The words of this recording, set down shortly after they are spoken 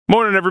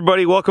Morning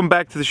everybody, welcome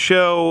back to the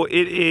show.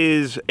 It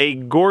is a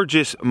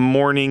gorgeous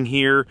morning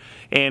here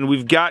and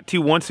we've got to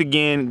once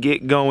again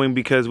get going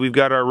because we've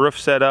got our roof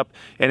set up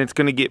and it's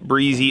going to get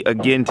breezy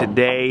again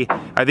today.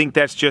 I think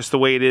that's just the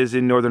way it is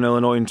in Northern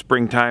Illinois in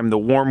springtime. The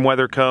warm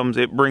weather comes,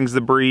 it brings the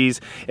breeze,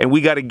 and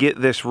we got to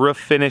get this roof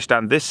finished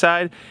on this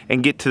side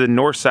and get to the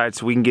north side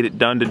so we can get it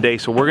done today.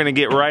 So we're going to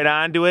get right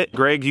onto it.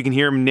 Greg, you can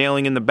hear him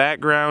nailing in the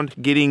background,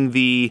 getting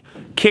the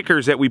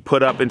kickers that we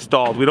put up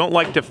installed. We don't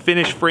like to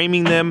finish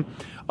framing them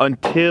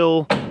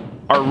until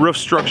our roof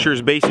structure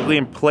is basically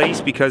in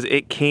place because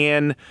it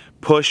can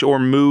push or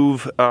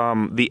move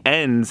the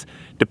ends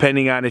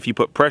depending on if you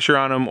put pressure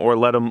on them or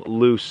let them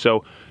loose.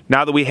 So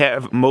now that we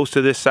have most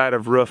of this side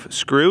of roof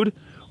screwed,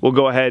 we'll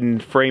go ahead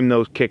and frame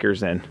those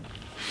kickers in.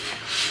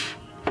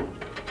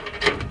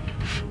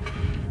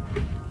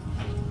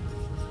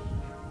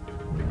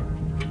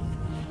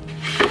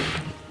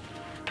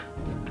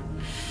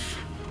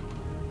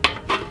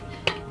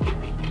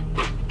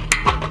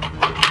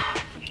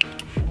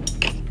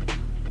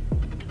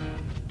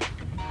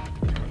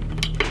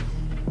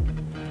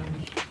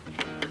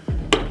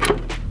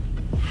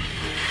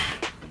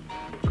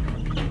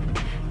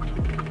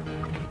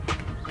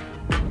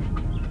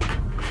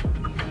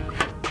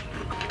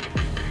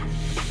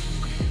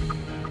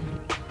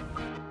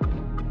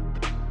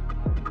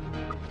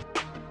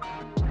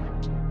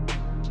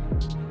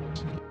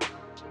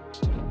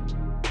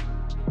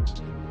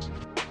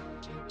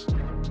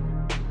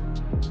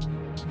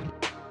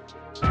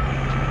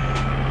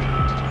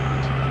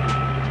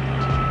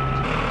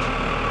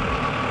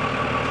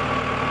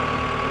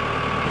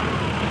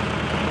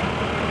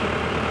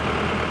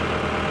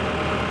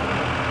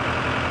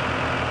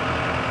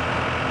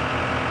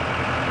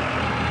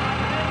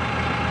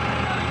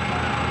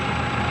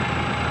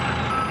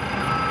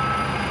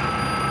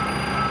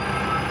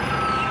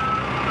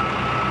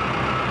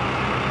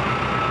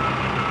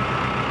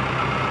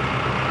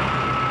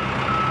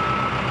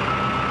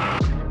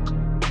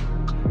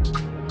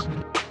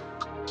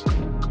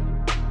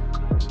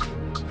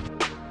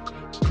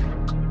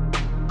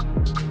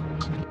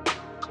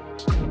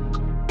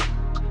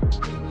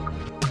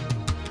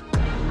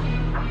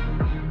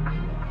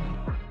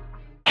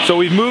 So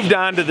we've moved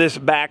on to this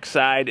back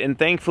side, and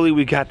thankfully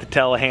we got the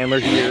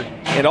telehandler here,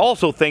 and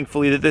also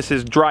thankfully that this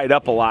has dried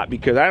up a lot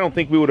because I don't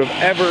think we would have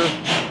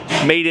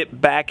ever made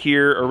it back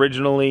here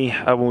originally.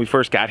 When we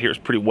first got here it was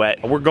pretty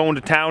wet. We're going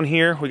to town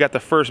here. We got the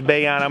first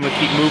bay on. I'm gonna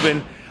keep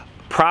moving.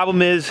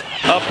 Problem is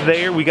up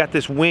there we got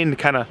this wind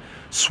kind of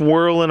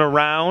swirling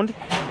around,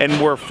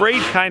 and we're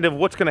afraid kind of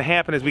what's going to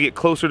happen as we get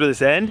closer to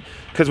this end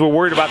because we're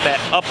worried about that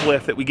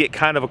uplift that we get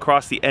kind of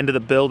across the end of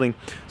the building.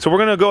 So we're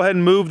going to go ahead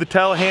and move the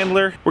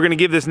telehandler. We're going to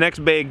give this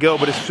next bay a go,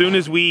 but as soon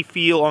as we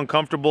feel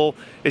uncomfortable,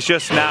 it's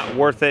just not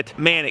worth it.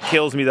 Man, it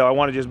kills me though. I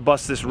want to just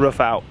bust this roof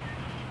out.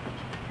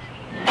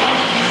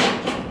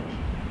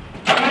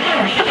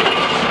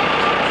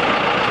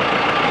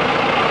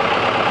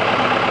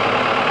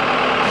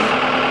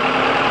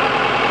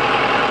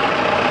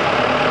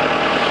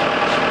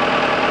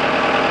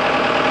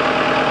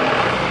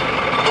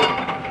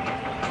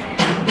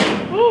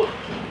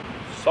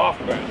 Soft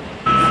ground.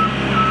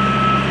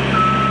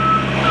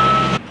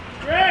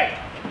 Great!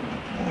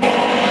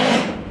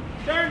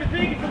 Starting to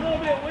think it's a little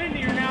bit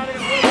windier now than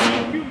it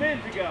was a few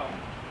minutes ago.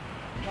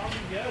 Probably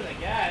good, I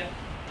guess.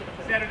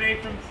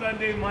 Saturday from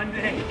Sunday,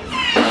 Monday.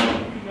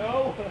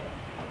 No.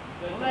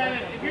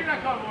 Well, if you're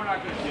not comfortable, we're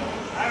not going to do it.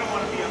 I don't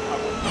want to be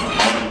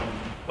uncomfortable.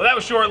 Well, that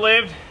was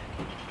short-lived.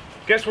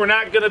 Guess we're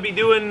not going to be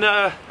doing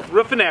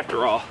roofing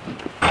after all.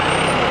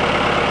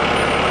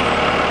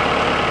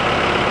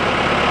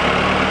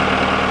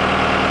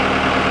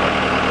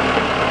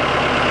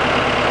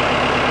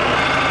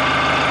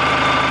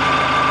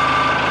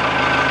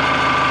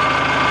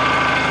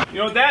 You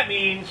know what that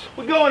means?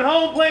 We're going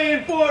home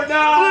playing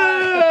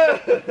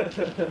Fortnite!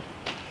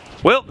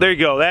 Well, there you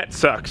go. That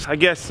sucks. I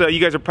guess you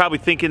guys are probably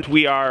thinking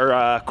we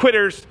are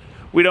quitters.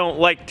 We don't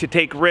like to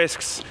take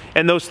risks,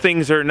 and those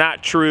things are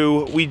not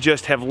true. We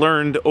just have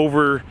learned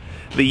over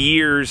the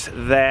years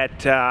that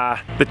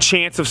the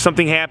chance of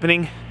something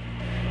happening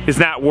is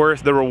not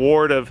worth the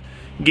reward of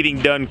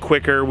getting done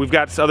quicker. We've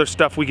got other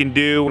stuff we can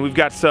do. We've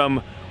got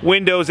some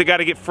windows that got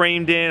to get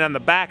framed in on the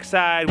back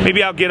side.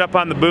 Maybe I'll get up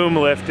on the boom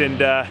lift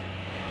and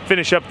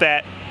finish up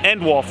that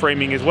end wall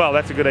framing as well.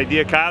 That's a good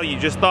idea, Kyle. You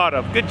just thought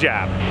of. Good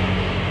job.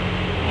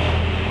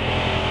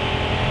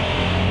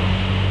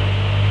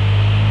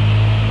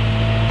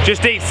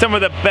 Just ate some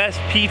of the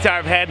best pizza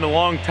I've had in a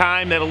long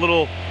time at a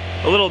little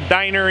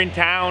diner in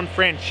town,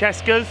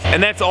 Francesca's,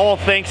 and that's all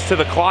thanks to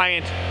the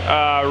client,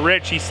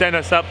 Rich. He sent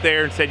us up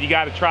there and said, you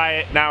got to try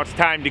it. Now it's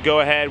time to go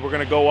ahead. We're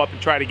gonna go up and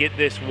try to get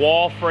this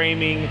wall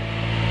framing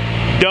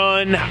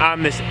done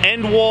on this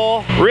end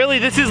wall. Really,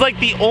 this is like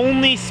the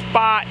only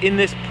spot in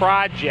this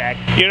project.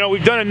 You know,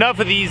 we've done enough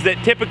of these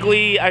that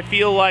typically I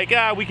feel like,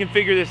 we can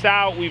figure this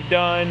out. We've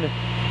done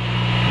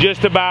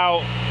just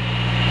about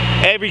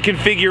every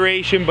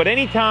configuration, but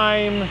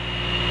anytime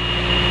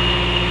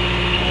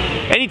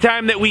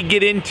that we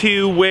get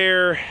into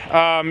where,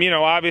 you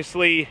know,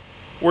 obviously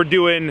we're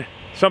doing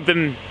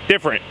something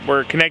different.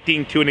 We're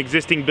connecting to an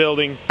existing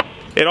building.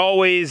 It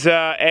always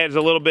adds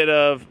a little bit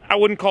of, I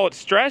wouldn't call it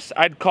stress,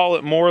 I'd call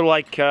it more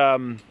like,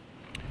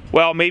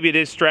 well, maybe it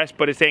is stress,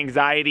 but it's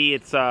anxiety,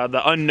 it's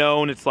the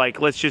unknown. It's like,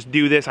 let's just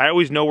do this. I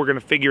always know we're gonna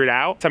figure it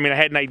out. I mean, I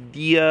had an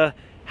idea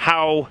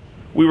how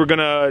we were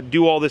gonna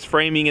do all this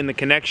framing and the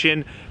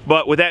connection,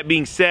 but with that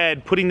being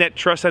said, putting that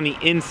truss on the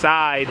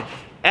inside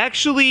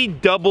actually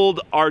doubled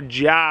our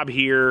job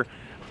here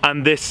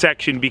on this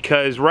section,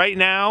 because right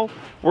now,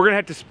 we're gonna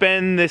have to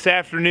spend this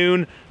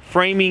afternoon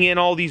framing in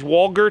all these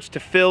wall girts to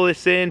fill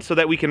this in so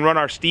that we can run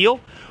our steel.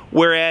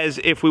 Whereas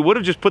if we would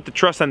have just put the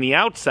truss on the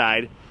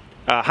outside,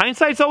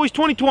 hindsight's always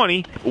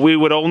 20/20, we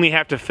would only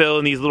have to fill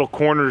in these little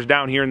corners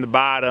down here in the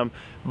bottom.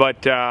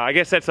 But I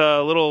guess that's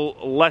a little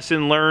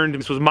lesson learned.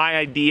 This was my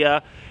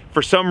idea.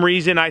 For some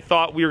reason, I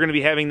thought we were gonna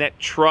be having that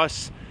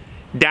truss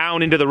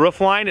down into the roof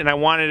line, and I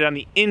wanted it on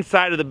the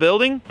inside of the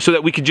building so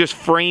that we could just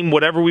frame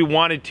whatever we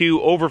wanted to,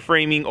 over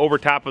framing over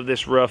top of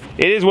this roof.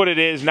 It is what it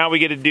is. Now we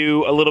get to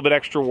do a little bit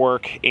extra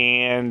work,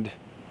 and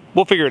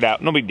we'll figure it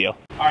out. No big deal.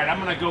 All right, I'm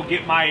gonna go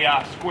get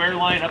my square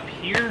line up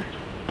here.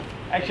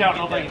 Actually, I don't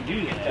know if I can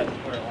do that.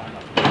 Square line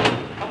up.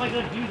 How am I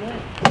gonna do that?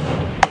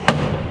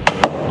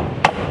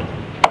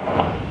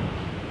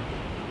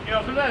 You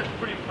know, sometimes it's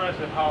pretty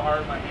impressive how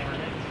hard my hammer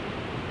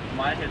hits.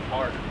 Mine hits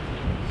hard.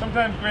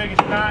 Sometimes, Greg,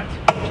 it's not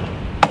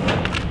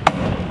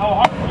how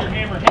hard your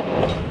hammer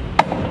hits.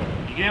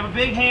 You can have a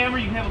big hammer,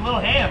 you can have a little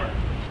hammer.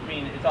 I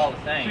mean, it's all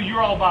the same. So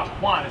you're all about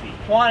quantity.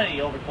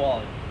 Quantity over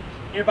quality.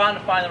 You're bound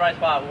to find the right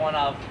spot one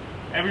of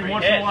every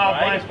once in a while, a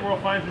blind squirrel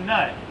finds a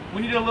nut.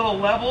 We need a little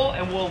level,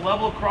 and we'll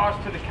level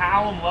across to the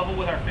column, level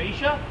with our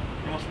fascia,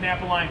 and we'll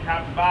snap a line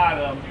top to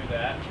bottom. Do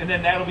that. And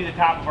then that'll be the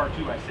top of our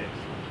 2x6.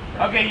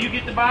 Okay, you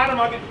get the bottom,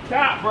 I'll get the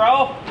top,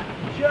 bro.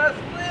 Just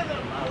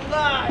living my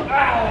life.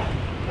 Ah.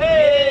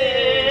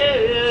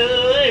 Hey!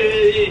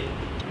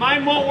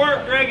 Mine won't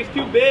work, Greg, it's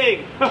too big.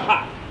 You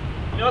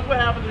know what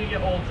happens when you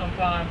get old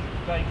sometimes?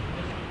 It's like, it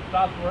just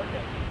stops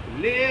working.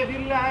 Live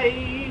your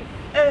life.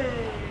 Hey.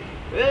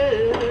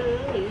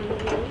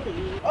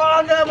 Oh,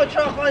 I got my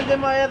chalk lines in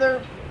my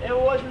other. It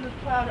wasn't this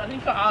time. I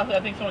think so. Honestly,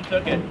 I think someone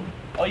took it.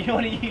 Oh, you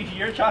want to use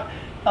your chalk?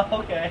 Oh,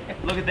 okay.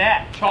 Look at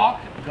that.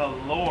 Chalk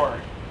galore.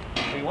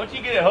 I mean, once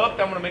you get it hooked,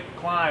 I'm going to make the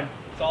climb.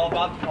 It's all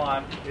about the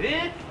climb.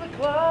 It's the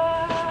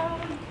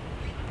climb.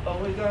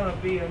 Always gonna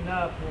be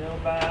enough, no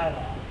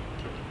matter.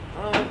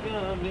 Always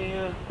gonna be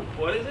a...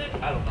 What is it?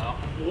 I don't know.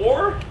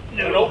 War?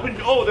 No. An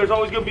open... Oh, there's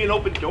always gonna be an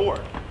open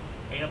door.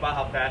 Ain't about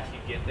how fast you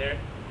get there.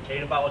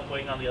 Ain't about what's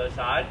waiting on the other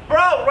side.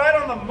 Bro, right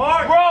on the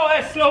mark. Bro,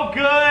 that's so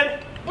good.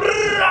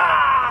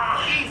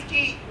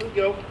 Ski. Let's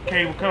go.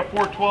 Okay, we'll cut a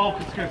 412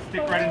 because it's gonna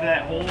stick right into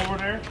that hole over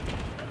there.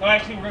 Oh,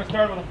 actually, we're gonna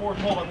start with a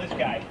 412 on this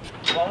guy.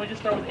 Why don't we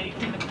just start with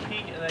 18 at the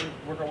peak and then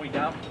work our way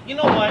down? You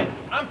know what?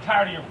 I'm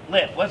tired of your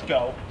lip. Let's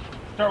go.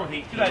 Start with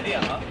 18. Good idea,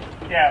 huh?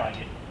 Yeah, I like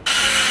it.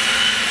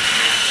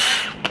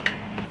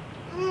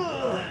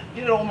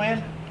 Get it, old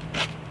man.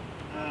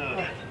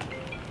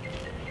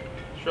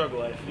 Shrug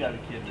life. You gotta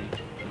be kidding me.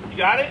 You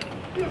got it?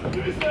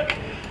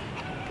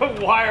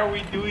 Why are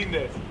we doing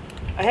this?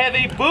 I have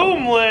a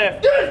boom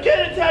lift. Just get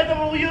it, Ted, and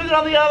we'll use it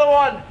on the other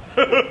one.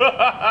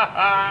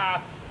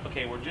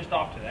 Okay, we're just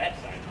off to that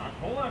side, huh?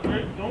 Hold on,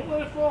 Greg. Don't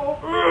let it fall.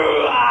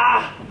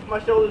 My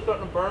shoulder's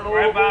starting to burn a little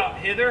Right bit. about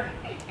hither.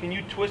 Can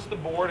you twist the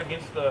board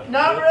against the...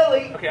 Not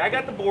really. Okay, I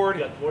got the board.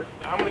 You got the board?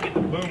 I'm going to get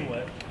the boom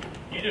lift.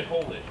 You just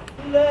hold it.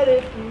 Let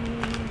it be,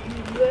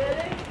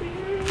 let it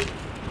be.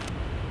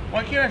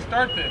 Why can't I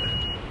start this?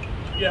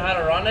 You know how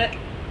to run it?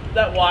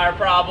 That wire,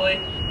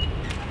 probably.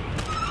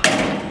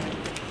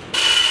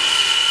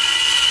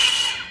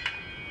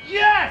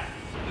 Yes!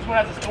 This one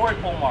has a story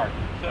pull mark,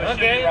 so it should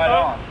be Okay, right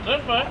on.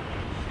 That's fine.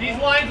 These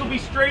lines will be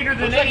straighter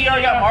than Looks like any... you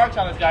already got marks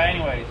on this guy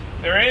anyways.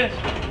 There is?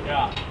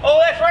 Yeah. Oh,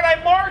 that's right,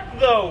 I marked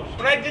those.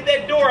 When I did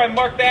that door, I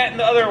marked that and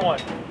the other one.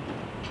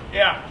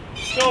 Yeah.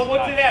 So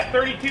what's it at,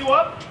 32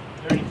 up?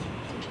 32.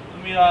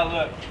 Let me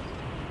look.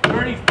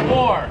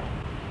 34.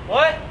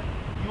 What?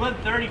 You went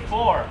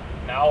 34.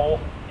 No.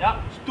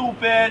 Yep.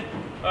 Stupid.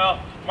 Well,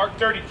 mark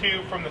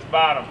 32 from this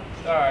bottom.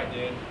 It's alright,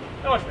 dude.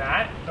 No, it's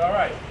not. It's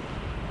alright.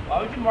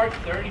 Why would you mark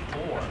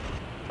 34?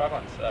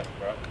 Chalk sucks,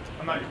 bro.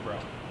 I'm not your bro.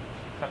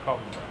 Stop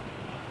calling me bro.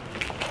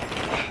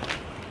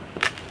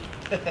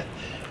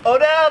 Oh,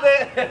 nailed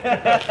it!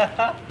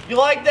 You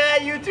like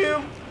that,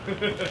 YouTube?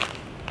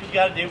 What you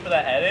gotta do for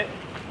that edit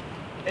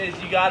is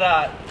you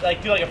gotta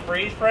like do like a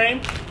freeze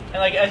frame, and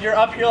like as you're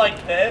up here like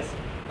this,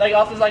 like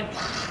also like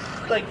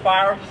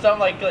fireworks or something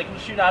like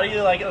shooting out of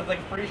you, like it's like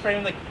a freeze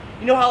frame, like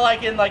you know how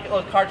like in like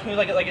those cartoons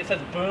like it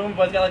says boom,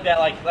 but it's got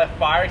like that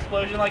fire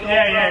explosion like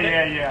Yeah.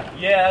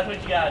 Yeah, that's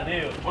what you gotta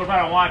do. What if I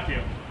don't want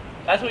to?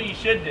 That's what you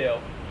should do.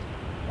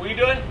 What are you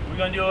doing? We're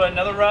gonna do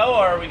another row,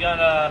 or are we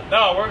gonna?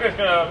 No, we're just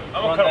gonna.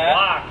 I'm gonna cut a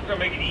block. We're gonna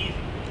make it easy.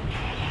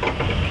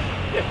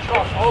 Get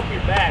chalk all over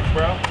your back,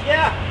 bro.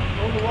 Yeah.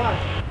 Only one.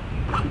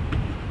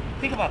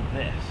 Think about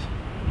this.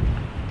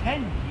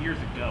 10 years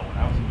ago, when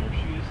I was in your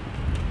shoes,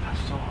 I was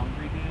so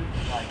hungry,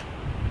 dude. Like,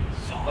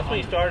 so. That's when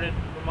you started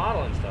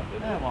remodeling stuff,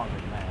 isn't it? Longer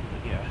than that.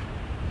 Yeah.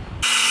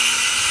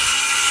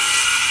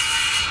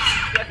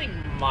 I think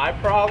my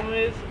problem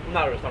is it's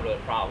not really a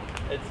problem.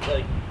 It's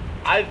like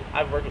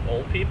I've worked with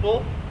old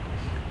people.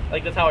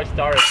 Like that's how I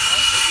started.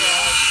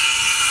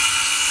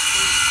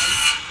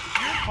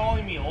 You're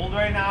calling me old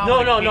right now?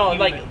 No,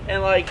 like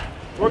and like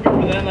working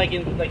for them, like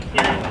in like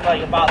hearing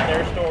like about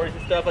their stories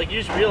and stuff. Like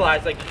you just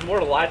realize like there's more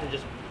to life than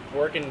just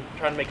working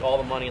trying to make all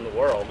the money in the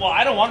world. Well,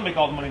 I don't want to make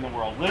all the money in the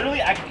world.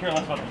 Literally, I could care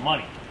less about the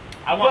money.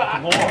 I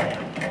want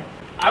glory.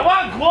 I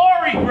want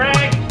glory,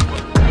 Greg!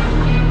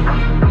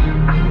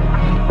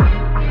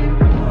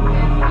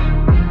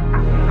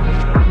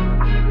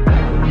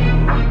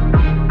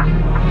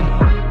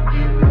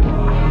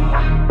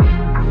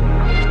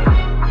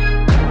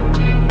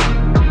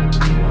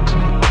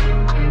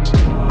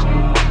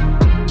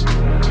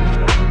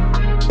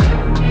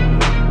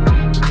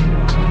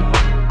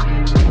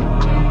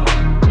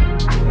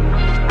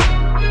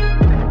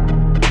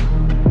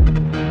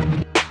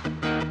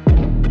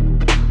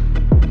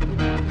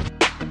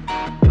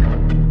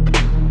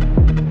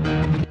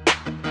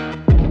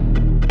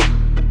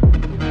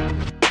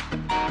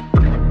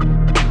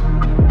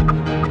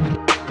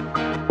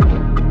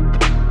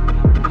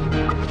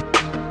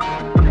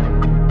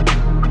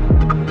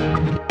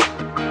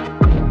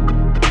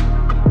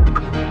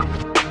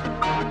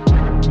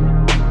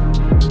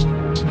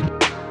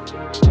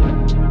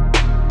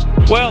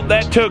 Well,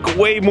 that took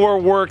way more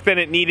work than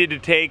it needed to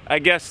take. I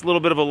guess a little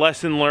bit of a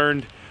lesson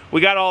learned. We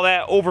got all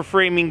that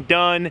overframing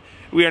done.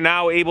 We are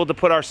now able to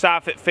put our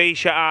soffit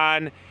fascia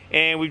on,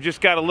 and we've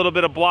just got a little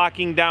bit of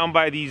blocking down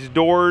by these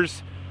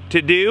doors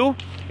to do,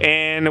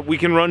 and we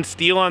can run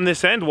steel on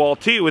this end wall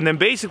too. And then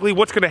basically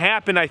what's gonna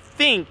happen, I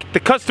think the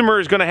customer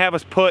is gonna have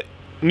us put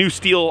new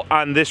steel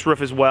on this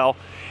roof as well,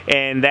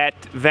 and that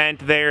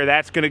vent there,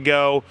 that's gonna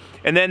go,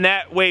 and then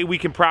that way we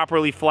can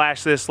properly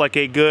flash this like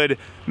a good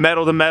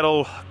metal to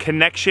metal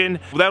connection.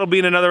 That'll be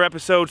in another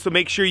episode, so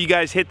make sure you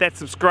guys hit that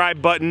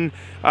subscribe button,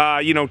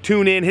 you know,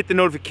 tune in, hit the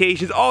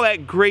notifications, all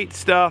that great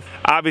stuff.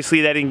 Obviously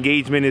that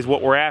engagement is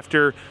what we're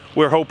after.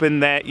 We're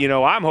hoping that, you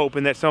know, I'm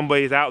hoping that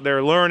somebody's out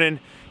there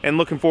learning and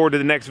looking forward to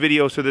the next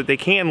video so that they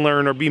can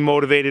learn or be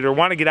motivated or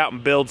want to get out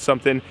and build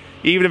something,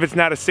 even if it's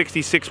not a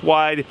 66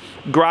 wide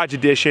garage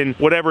edition,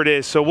 whatever it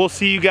is. So we'll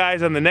see you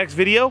guys on the next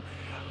video.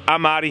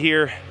 I'm out of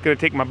here, gonna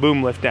take my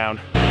boom lift down.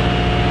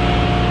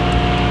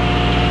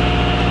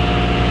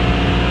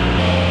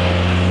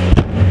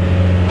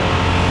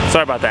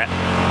 Sorry about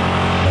that.